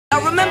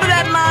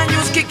that line you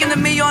was kicking to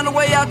me on the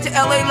way out to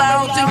LA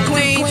Lounge in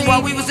Queens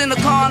while we was in the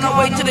car on our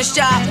way to the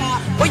shop.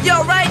 But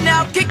yo, right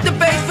now, kick the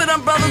bass for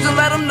them brothers and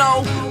let them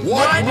know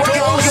what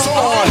goes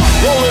on.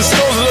 Rolling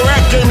stones in the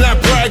rap game,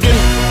 not bragging.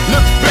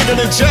 Lips bigger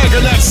than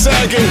Jagger, not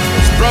sagging.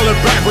 Spell it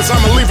backwards,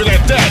 I'ma leave it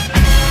at that.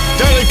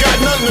 That ain't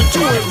got nothing to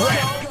do with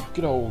rap.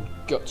 Good old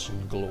guts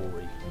and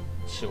glory.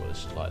 Let's see what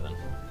this is like then.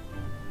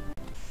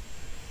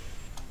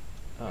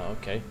 Oh,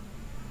 okay.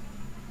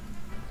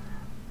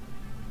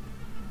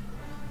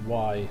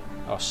 Y.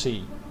 Oh,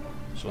 C.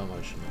 Slow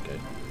motion, okay.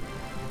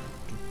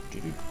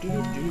 Yeah,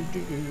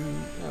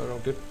 we're all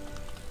good.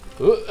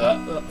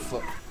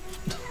 Fuck.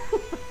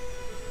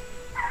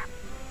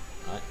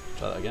 Alright,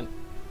 try that again.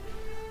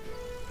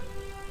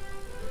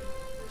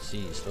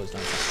 C slows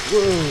down.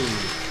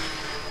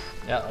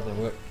 Whoa! Yeah, that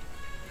didn't work.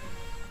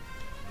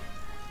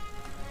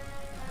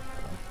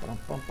 Oh,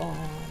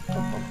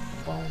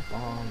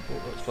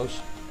 that's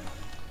close.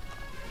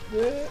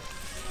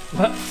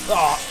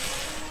 Oh,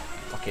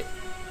 fuck it.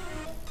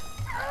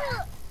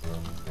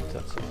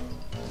 That's it.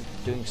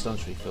 Doing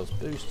stunts refills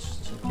boosts.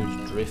 This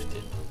includes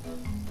drifting.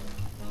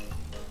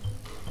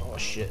 Oh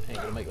shit, ain't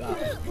gonna make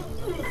that.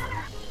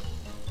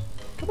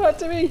 Come back,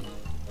 Timmy!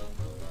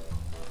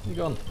 You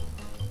gone?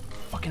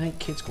 Fucking 8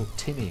 kids called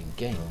Timmy in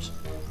games.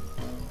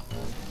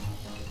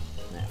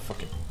 Nah,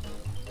 fucking.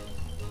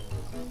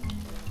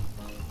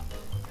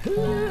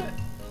 Yeah,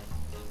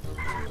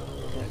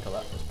 got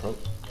that. That's pro.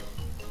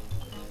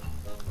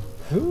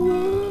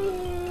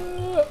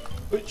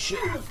 Oh shit!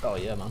 Oh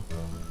yeah, man.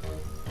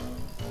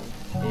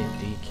 A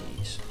D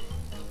keys.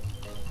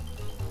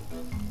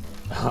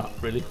 Ah,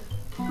 really?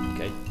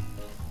 Okay.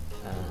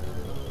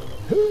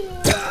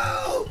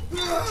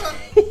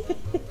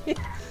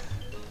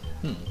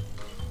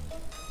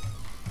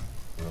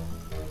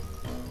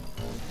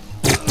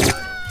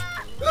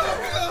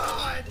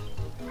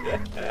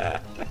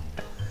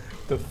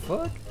 The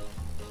fuck?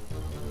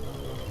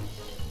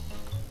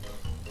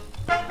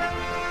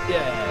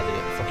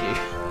 Yeah, fuck you.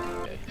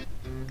 Okay.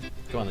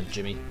 Go on then,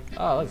 Jimmy.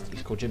 Oh,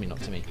 he's called Jimmy, not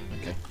Timmy.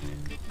 Okay.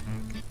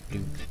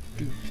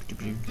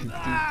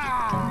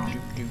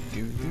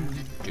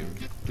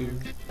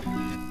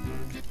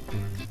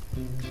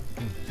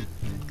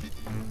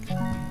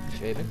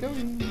 Here we go.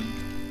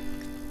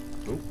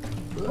 Oh,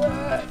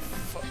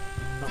 fuck.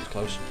 That was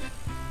close.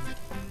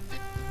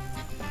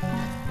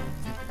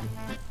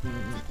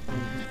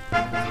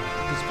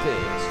 This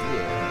bit,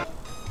 yeah.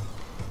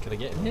 Can I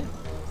get in here?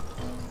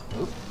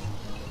 Oop.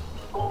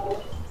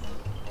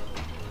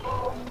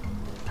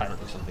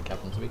 Apparently something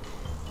happened to me.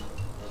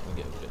 I'll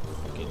get a bit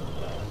fucking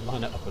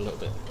line it up a little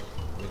bit.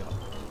 What we got?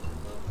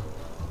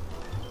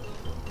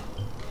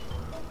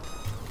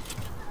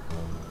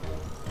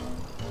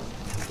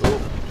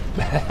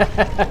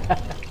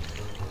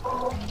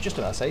 Just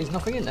about to say, there's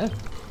nothing in there.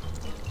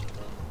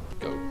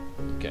 Go.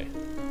 Okay.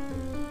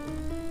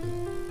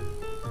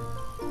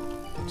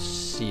 Don't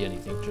see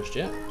anything just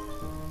yet. I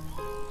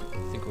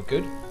think we're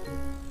good.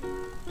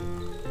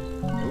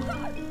 Oh,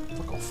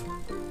 fuck off.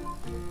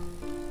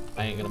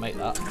 I ain't gonna make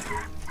that.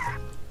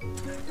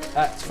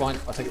 That's fine.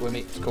 I'll take it with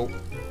me. It's cool.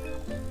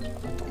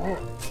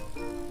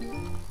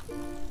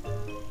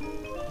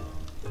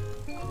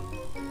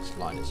 Let's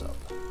line this up.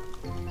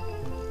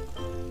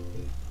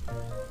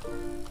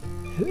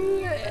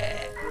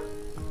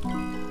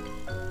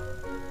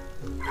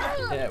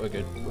 Yeah, we're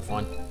good. We're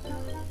fine.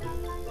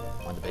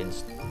 Mind the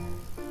bins.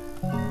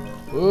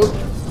 Whoop.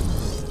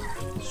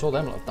 Saw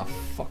them. What the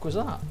fuck was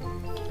that?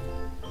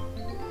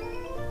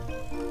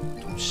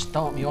 Don't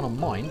start me on a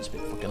mine. It's a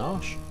bit fucking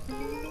harsh.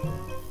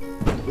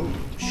 Ooh,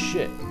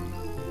 shit.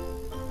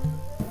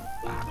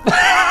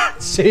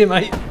 See you,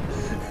 mate.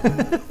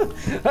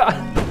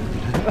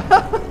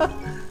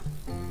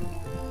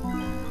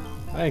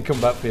 I ain't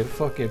come back for you,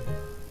 fucking.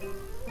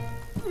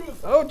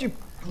 Oh, you.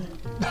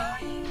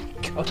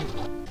 God.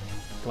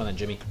 Come on then,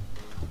 Jimmy.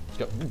 Let's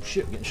go. Ooh,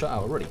 shit, we're getting shot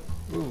out already.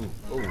 Ooh,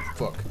 oh,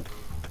 fuck.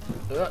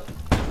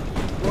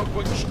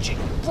 Shit.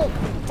 Fuck,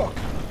 fuck.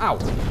 Ow.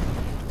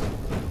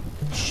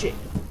 Shit.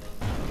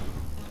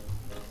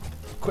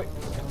 Quick.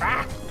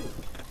 Ah!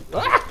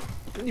 Ah!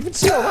 Didn't even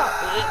see all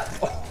that.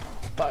 Oh,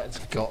 that's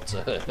got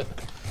to hurt.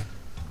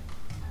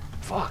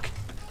 Fuck.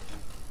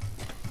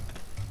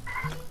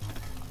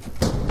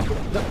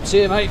 No,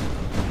 see you, mate.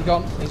 He's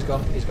gone. He's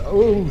gone. He's gone.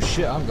 Oh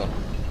shit, I'm gone.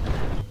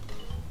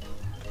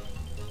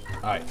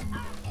 Alright.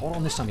 Hold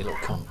on this time, you little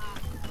cunt.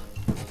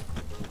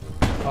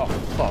 Oh,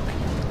 fuck.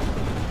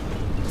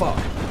 Fuck.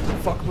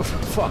 Fuck.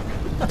 Fuck.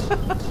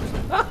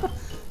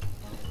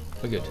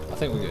 We're good. I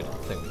think we're good.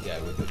 Yeah,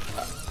 we're good.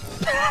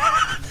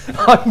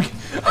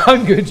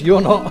 I'm good,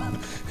 you're not.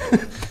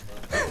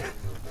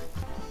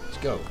 Let's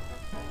go.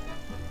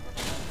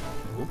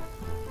 Oop.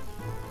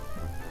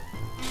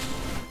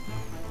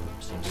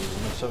 Seems easy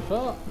enough so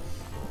far.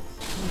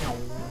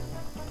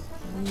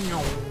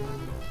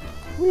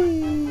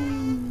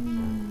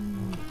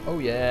 Oh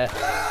yeah.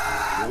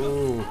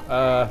 Ooh.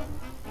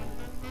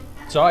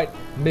 It's alright.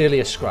 Merely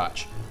a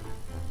scratch.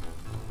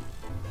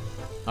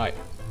 Alright.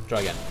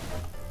 Try again.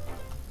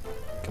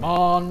 Come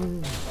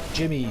on.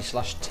 Jimmy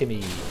slash Timmy.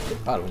 It's a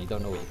bit bad when you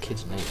don't know what your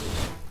kid's name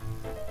is.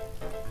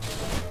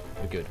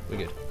 We're good, we're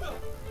good.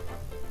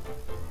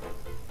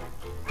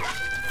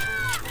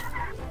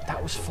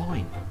 That was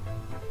fine.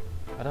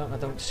 I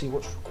don't see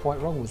what's quite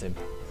wrong with him.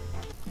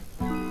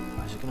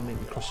 Why is it going to make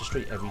me cross the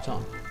street every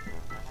time?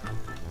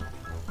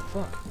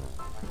 Fuck.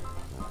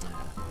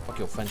 Fuck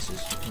your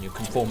fences and your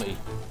conformity.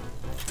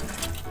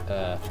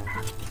 Get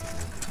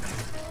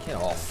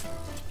off.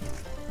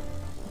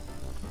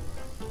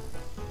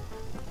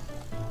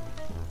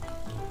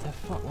 The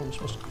fuck? What am I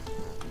supposed to...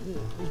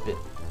 It's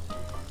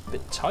a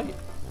bit tight.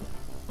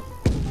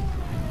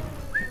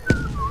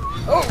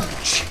 Oh,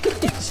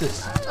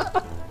 Jesus!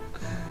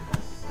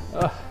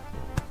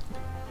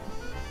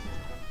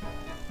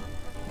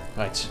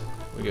 Right,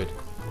 we're good.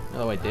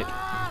 Another way, dick.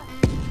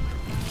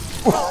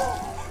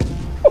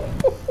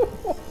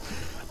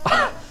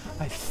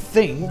 I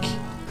think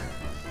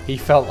he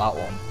felt that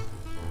one.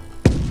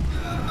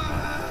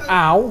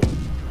 Ow!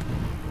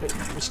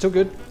 We're still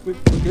good. We're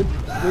good.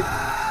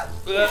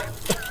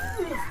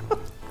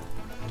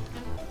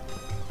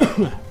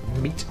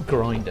 Meat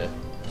grinder.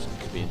 So it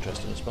could be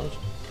interesting, I suppose.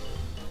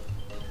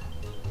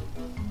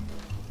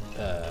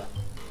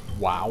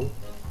 Wow.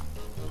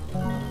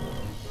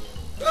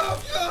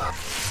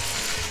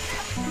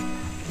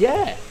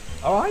 Yeah.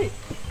 All right.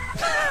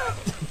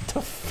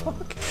 The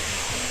fuck?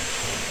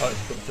 Oh,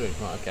 it's put through.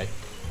 Right. Okay.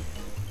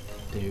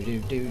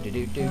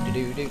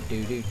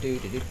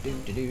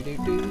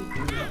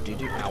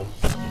 Ow.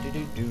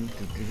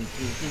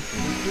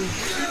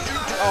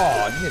 Oh,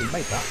 I nearly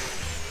made that.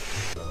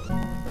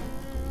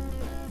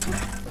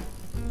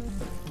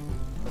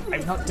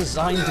 I'm not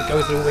designed to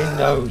go through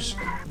windows.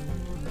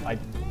 I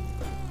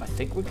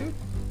think we're good.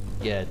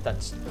 Yeah,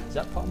 is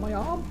that part of my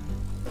arm?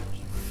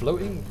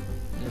 Floating.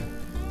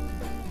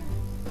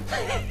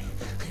 I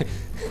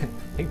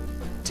think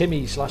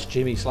Timmy slash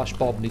Jimmy slash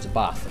Bob needs a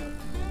bath.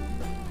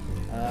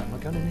 Am I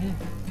going in here?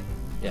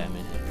 Yeah, I'm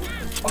in here.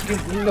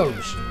 Fucking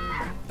windows!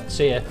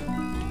 See ya.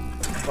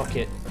 Fuck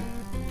it.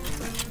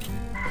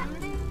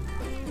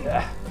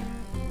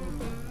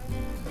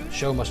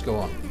 Show must go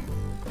on.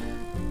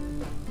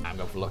 I'm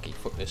going for lucky.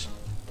 Fuck this.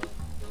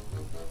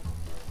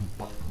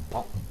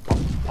 Oh.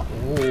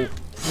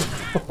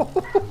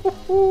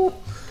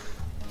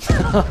 I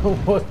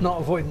was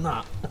not avoiding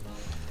that.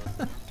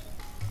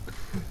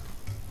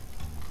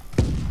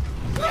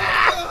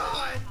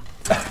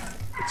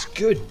 It's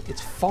good.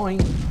 It's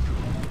fine.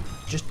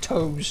 Just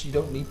toes. You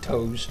don't need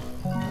toes.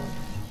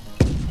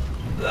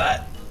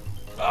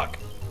 Fuck.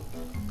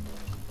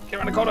 Get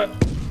around the corner.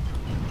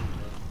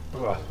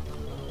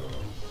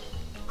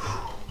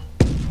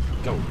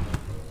 Go.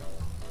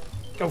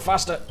 Go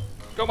faster.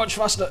 Go much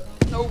faster.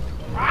 No.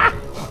 Ah!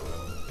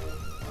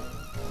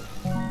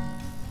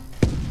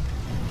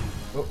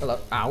 Oh, hello.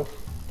 Ow.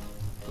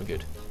 We're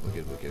good. We're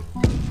good. We're good.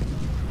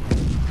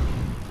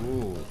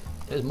 Ooh.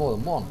 There's more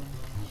than one.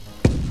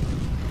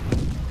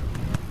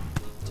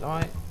 It's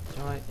alright. It's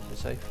alright. We're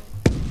safe.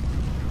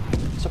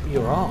 What's up with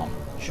your arm?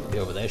 It shouldn't be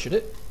over there, should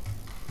it?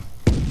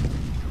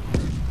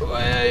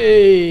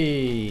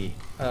 Hey!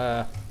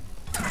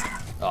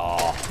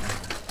 Oh.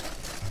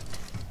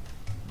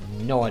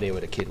 No idea where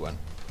the kid went.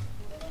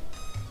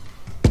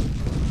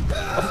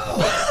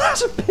 Oh,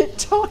 that's a bit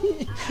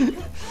tiny.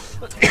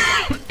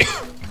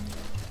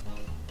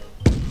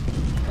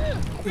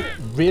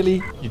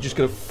 Really? You're just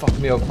gonna fuck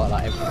me up like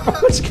that?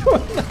 What's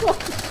going on?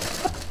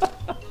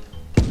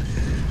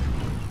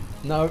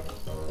 No.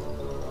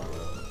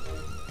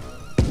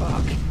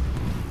 Fuck.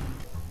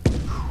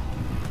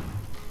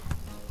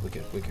 We're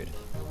good. We're good.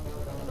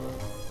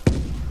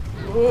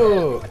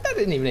 Whoa! That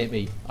didn't even hit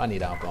me. I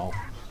need alcohol.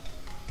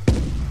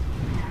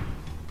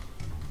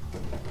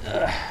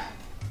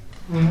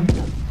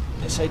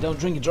 They say don't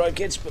drink and drive,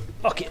 kids, but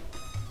fuck it.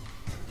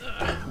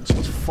 I'm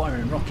supposed to fire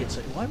in rockets.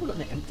 Why have we got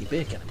an empty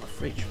beer can in my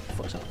fridge? What the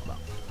fuck's that about?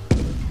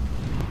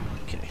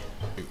 Okay.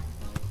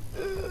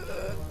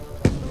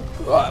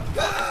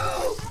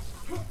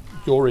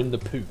 You're in the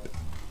poop.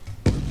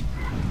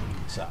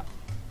 What's that?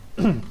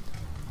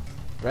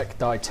 Wreck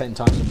died 10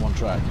 times in one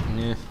track.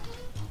 Yeah.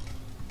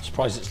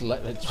 Surprised it's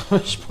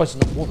surprised it's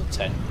not more than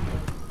 10.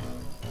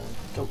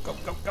 Go, go,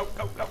 go, go,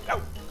 go, go,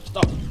 go.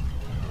 Stop.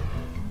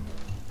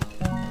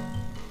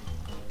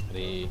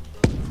 Ready.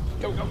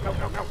 Go, go, go,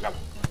 go, go, go.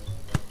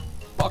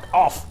 Fuck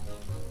off.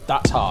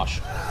 That's harsh.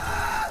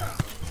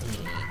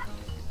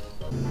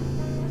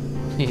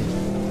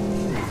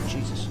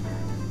 Jesus.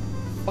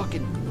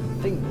 Fucking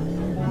thing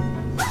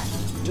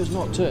does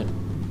not turn.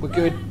 We're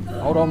good.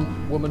 Hold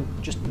on, woman.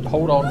 Just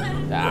hold on.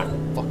 Ah,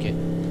 fuck it.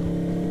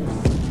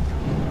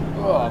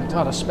 Oh, I'm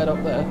glad I sped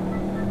up there.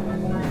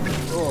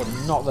 Oh,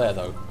 not there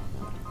though.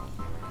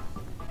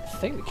 I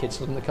think the kid's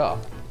still in the car.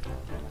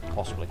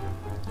 Possibly.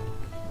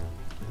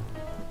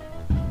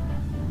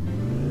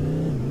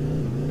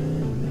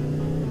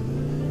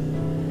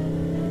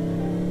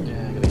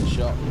 Yeah, I'm gonna get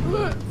shot.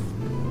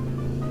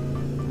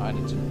 I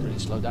need to really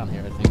slow down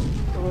here, I think.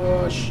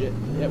 Oh shit.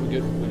 Yeah, we're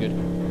good. We're good.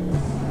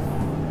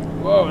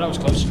 Whoa, that was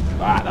close.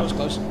 Ah, that was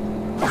close.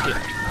 Fuck it.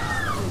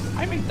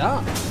 I made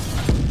that.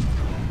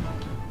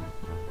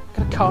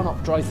 car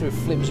not drive through a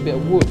flimsy bit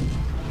of wood?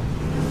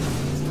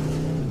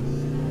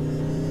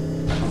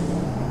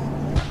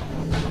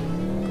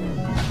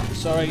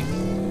 Sorry,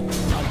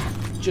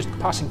 I'm just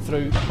passing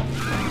through.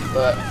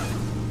 But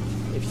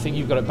if you think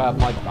you've got it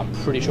bad, I'm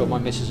pretty sure my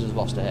missus has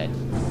lost her head.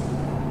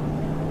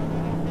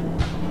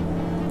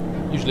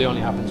 Usually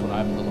only happens when I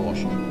haven't done the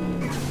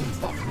washing.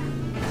 Fuck.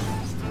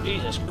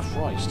 Jesus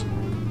Christ.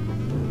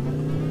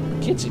 The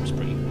kid seems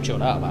pretty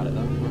chilled out about it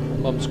though.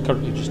 My mum's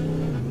currently just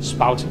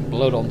spouting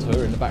blood onto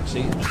her in the back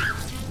seat.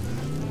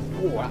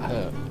 Oh, that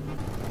hurt.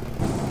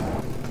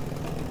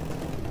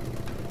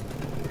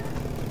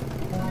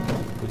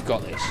 We've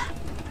got this.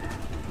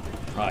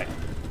 Right.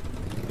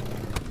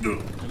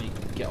 Let me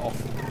get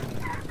off.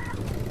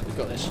 We've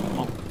got this. Come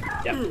on.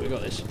 Yep, we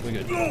got this. We're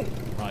good.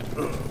 Right.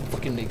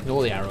 Fucking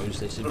ignore the arrows.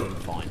 This is doing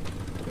fine.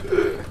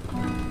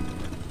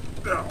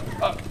 Go,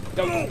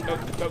 go, go,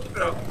 go,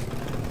 go.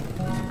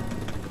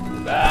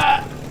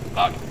 Ah!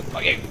 Fuck!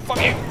 Fuck you!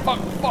 Fuck you! Fuck!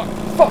 Fuck!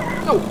 Fuck!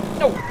 No!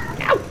 No!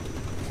 Ow!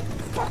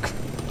 Fuck!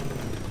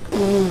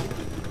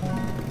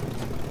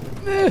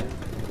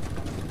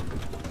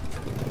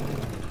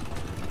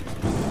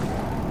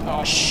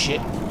 Oh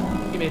shit!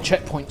 Give me a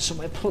checkpoint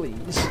somewhere,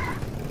 please.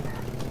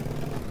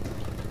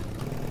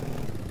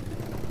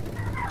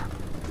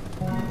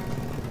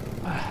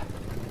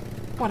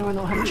 Why do I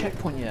not have a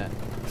checkpoint yet?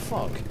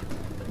 Fuck.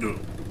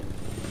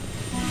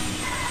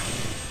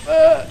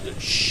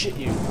 Shit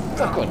you.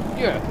 Fuck on.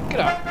 Yeah, get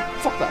out.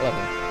 Fuck that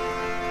level.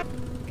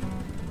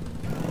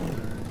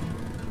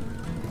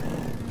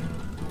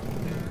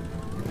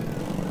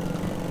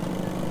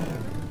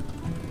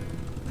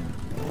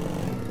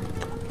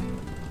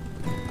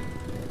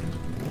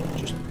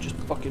 Just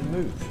fucking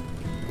move.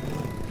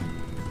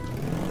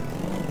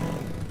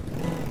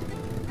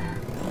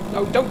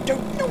 No, don't, no,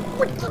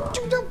 what,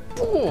 don't,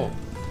 oh.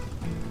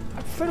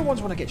 I prefer the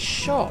ones when I get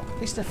shot. At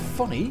least they're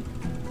funny.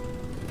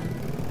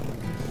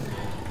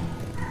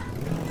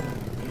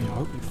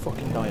 I hope you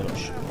fucking die,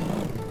 Lush.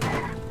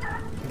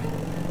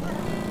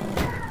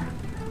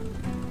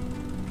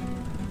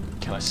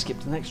 Can I skip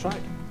to the next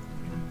track?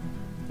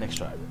 Next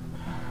track.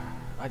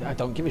 I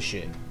don't give a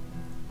shit.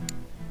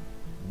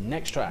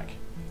 Next track.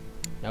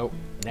 No,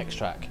 next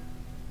track.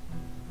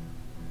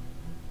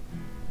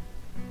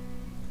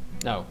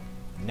 No,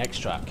 next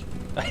track.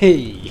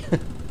 Hey!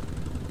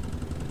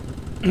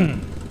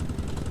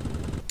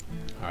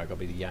 Alright, gotta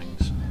be the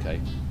Yangs. Okay.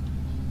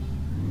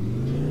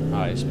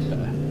 Alright, it's a bit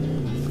better.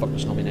 Fuck the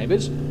snobby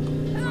neighbours.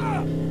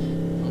 Yeah,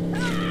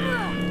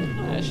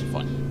 she's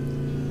fine.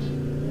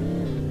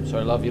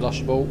 Sorry, love, you lost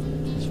your ball.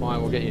 It's fine,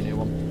 we'll get you a new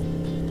one.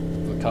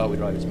 The car we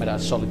drive, it's made out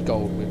of solid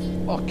gold. We're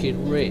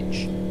fucking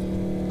rich.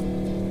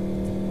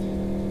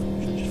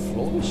 Should I just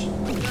floor this?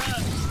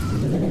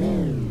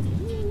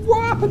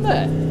 What happened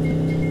there?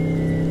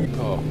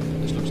 Oh,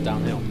 this looks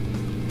downhill.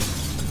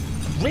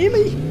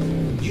 Really?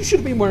 You should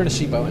have been wearing a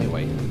seatbelt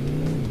anyway.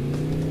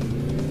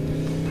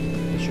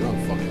 It's your own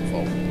fucking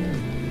fault.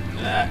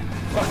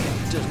 Fucking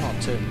does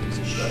not turn, piece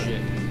of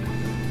shit.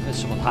 There's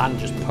someone's hand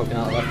just poking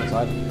out the left hand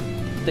side. I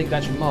think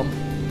that's your mum.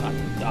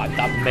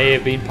 That may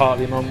have been part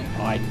of your mum.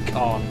 I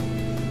can't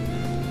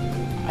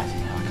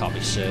be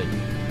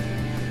certain.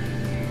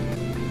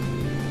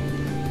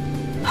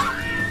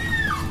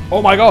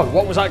 Oh my god,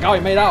 what was that guy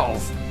made out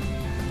of?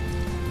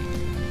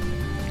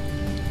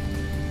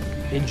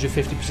 Injure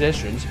 50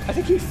 pedestrians? I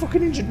think he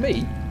fucking injured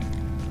me.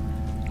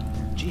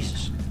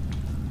 Jesus.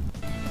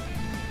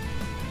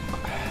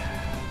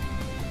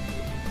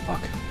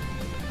 Fuck.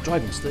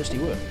 Driving's thirsty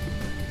work.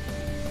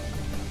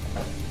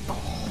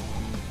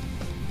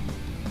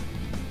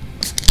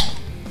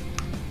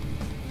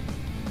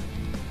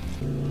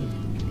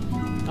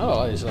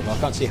 Oh, I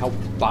can't see how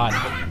bad.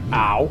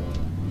 Ow.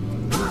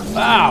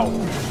 Ow!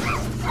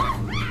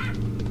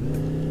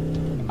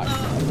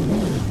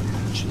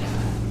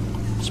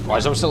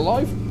 Surprised I was still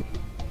alive?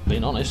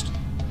 Being honest.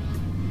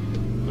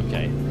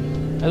 Okay.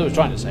 As I was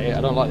trying to say,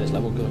 I don't like this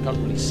level because I can't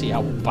really see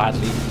how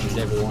badly injured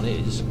everyone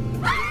is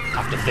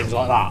after things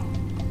like that.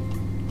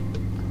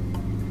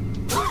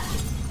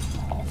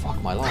 Oh,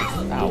 fuck my life.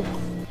 Ow.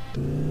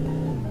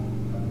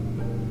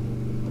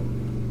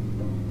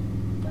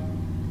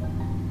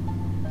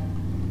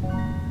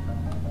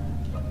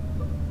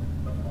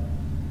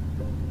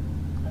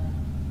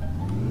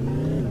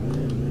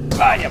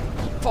 Ah, you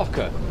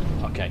fucker.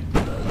 Okay.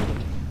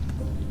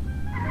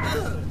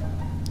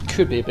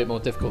 Could be a bit more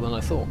difficult than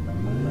I thought.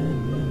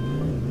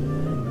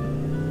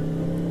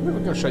 We're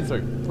going straight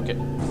through. Fuck it.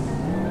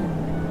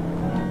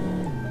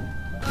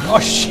 Oh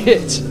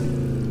shit!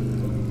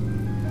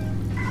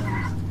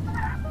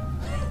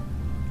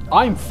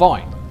 I'm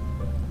fine.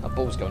 That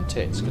ball's going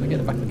tits. Can I get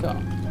it back in the car?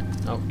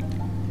 No.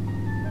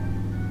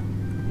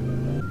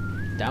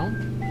 Down?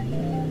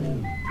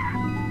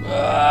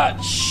 Ah,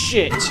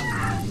 shit!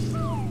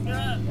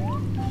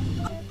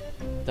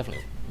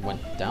 Definitely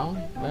went down.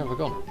 Where have I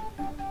gone?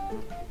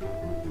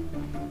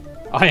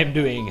 I am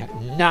doing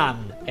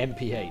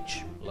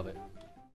non-MPH.